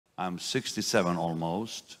I'm 67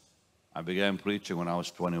 almost. I began preaching when I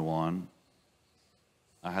was 21.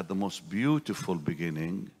 I had the most beautiful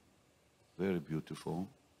beginning, very beautiful.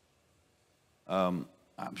 I'm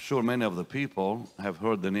sure many of the people have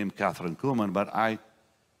heard the name Kathryn Kuhlman, but I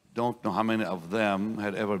don't know how many of them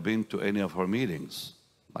had ever been to any of her meetings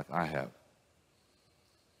like I have.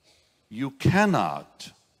 You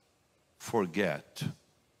cannot forget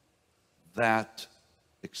that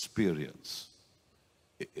experience.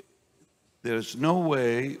 There's no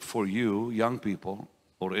way for you, young people,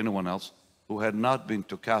 or anyone else who had not been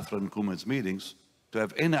to Kathryn Kuhlman's meetings to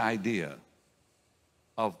have any idea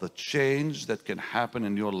of the change that can happen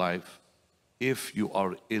in your life if you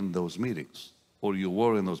are in those meetings or you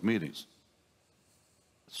were in those meetings.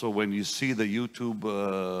 So when you see the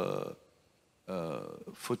YouTube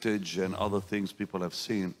footage and other things people have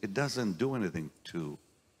seen, it doesn't do anything to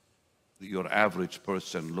your average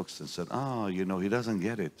person. Looks and said, oh, you know, he doesn't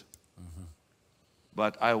get it.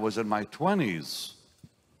 But I was in my 20s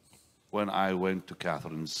when I went to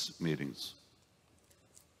Kathryn's meetings.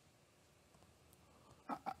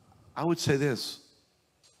 I would say this,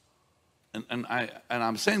 and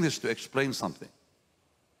I'm saying this to explain something,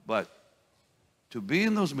 but to be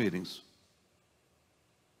in those meetings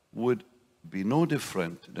would be no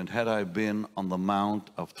different than had I been on the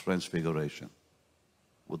Mount of Transfiguration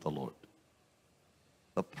with the Lord.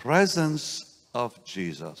 The presence of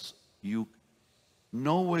Jesus,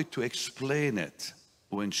 no way to explain it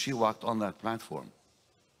when she walked on that platform.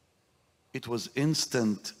 It was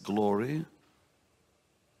instant glory.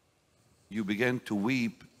 You began to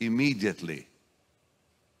weep immediately.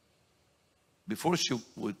 Before she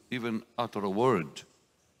would even utter a word,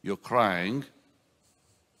 you're crying,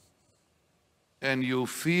 and you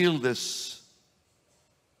feel this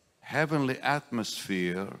heavenly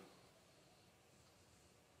atmosphere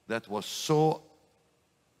that was so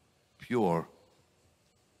pure,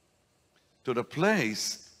 to the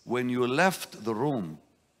place when you left the room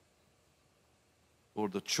or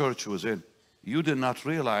the church was in, you did not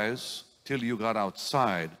realize till you got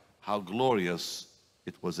outside how glorious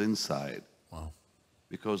it was inside. Wow.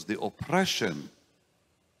 Because the oppression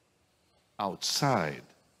outside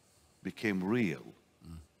became real.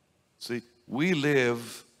 See, we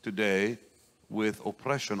live today with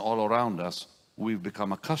oppression all around us. We've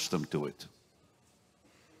become accustomed to it.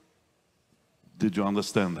 Did you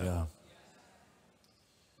understand that? Yeah.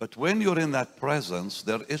 But when you're in that presence,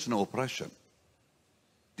 there is no oppression.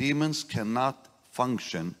 Demons cannot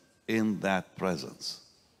function in that presence.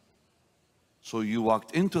 So you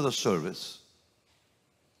walked into the service,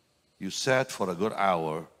 you sat for a good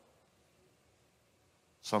hour,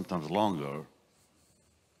 sometimes longer.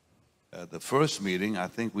 At the first meeting, I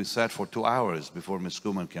think we sat for 2 hours before Miss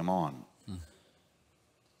Kuhlman came on.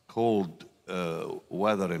 Cold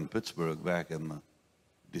weather in Pittsburgh back in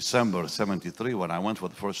December '73 when I went for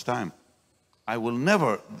the first time. I will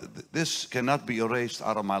never, this cannot be erased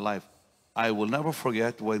out of my life. I will never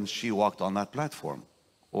forget when she walked on that platform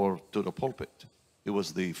or to the pulpit. It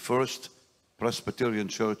was the first Presbyterian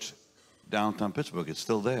church downtown Pittsburgh. It's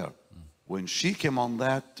still there. When she came on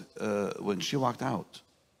that, when she walked out,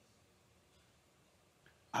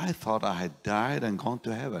 I thought I had died and gone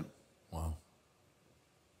to heaven. Wow.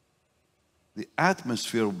 The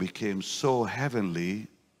atmosphere became so heavenly,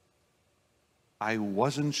 I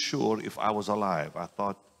wasn't sure if I was alive. I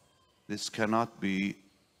thought, this cannot be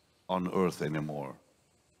on earth anymore.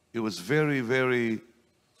 It was very, very,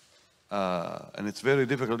 and it's very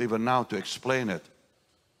difficult even now to explain it.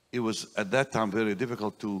 It was at that time very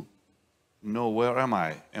difficult to know, where am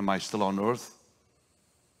I? Am I still on earth?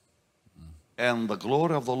 And the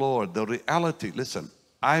glory of the Lord, the reality, listen,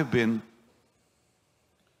 I've been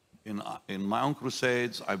in my own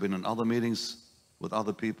crusades, I've been in other meetings with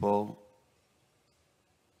other people.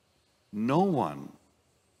 No one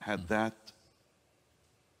had that,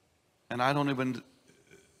 and I don't even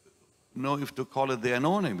know if to call it the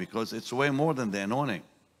anointing, because it's way more than the anointing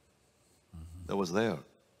that was there.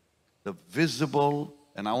 The visible,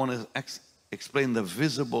 and I want to explain, the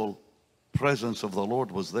visible presence of the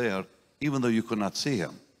Lord was there, even though you could not see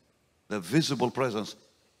him. The visible presence,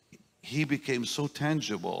 he became so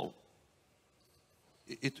tangible.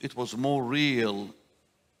 It was more real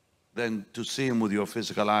than to see him with your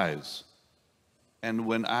physical eyes. And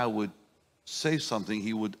when I would say something,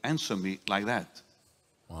 he would answer me like that.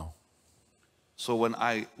 Wow. So when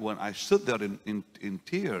I stood there in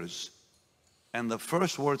tears, and the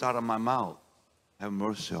first words out of my mouth, have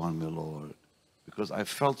mercy on me, Lord, because I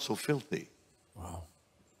felt so filthy. Wow.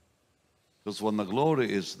 Because when the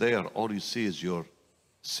glory is there, all you see is your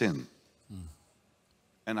sin.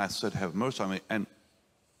 And I said, have mercy on me. And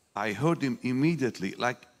I heard him immediately,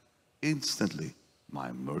 like instantly,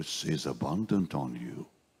 my mercy is abundant on you.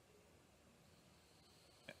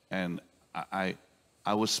 And I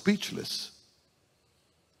was speechless.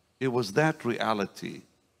 It was that reality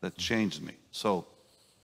that changed me. So